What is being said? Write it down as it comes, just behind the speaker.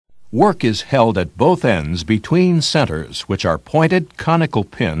Work is held at both ends between centers, which are pointed conical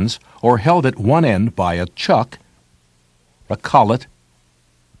pins or held at one end by a chuck, a collet,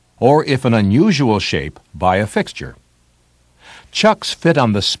 or if an unusual shape, by a fixture. Chucks fit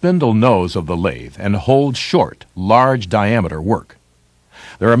on the spindle nose of the lathe and hold short, large diameter work.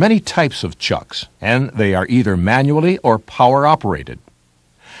 There are many types of chucks, and they are either manually or power-operated.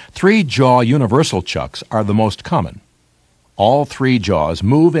 3-jaw universal chucks are the most common. All 3 jaws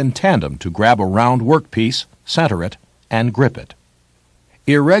move in tandem to grab a round workpiece, center it, and grip it.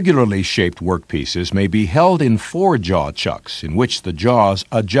 Irregularly shaped workpieces may be held in 4-jaw chucks, in which the jaws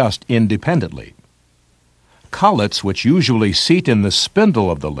adjust independently. Collets, which usually seat in the spindle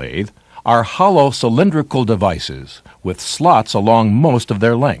of the lathe, are hollow cylindrical devices with slots along most of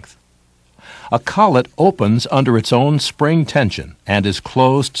their length. A collet opens under its own spring tension and is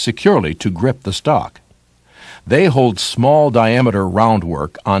closed securely to grip the stock. They hold small diameter round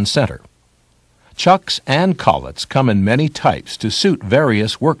work on center. Chucks and collets come in many types to suit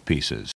various workpieces.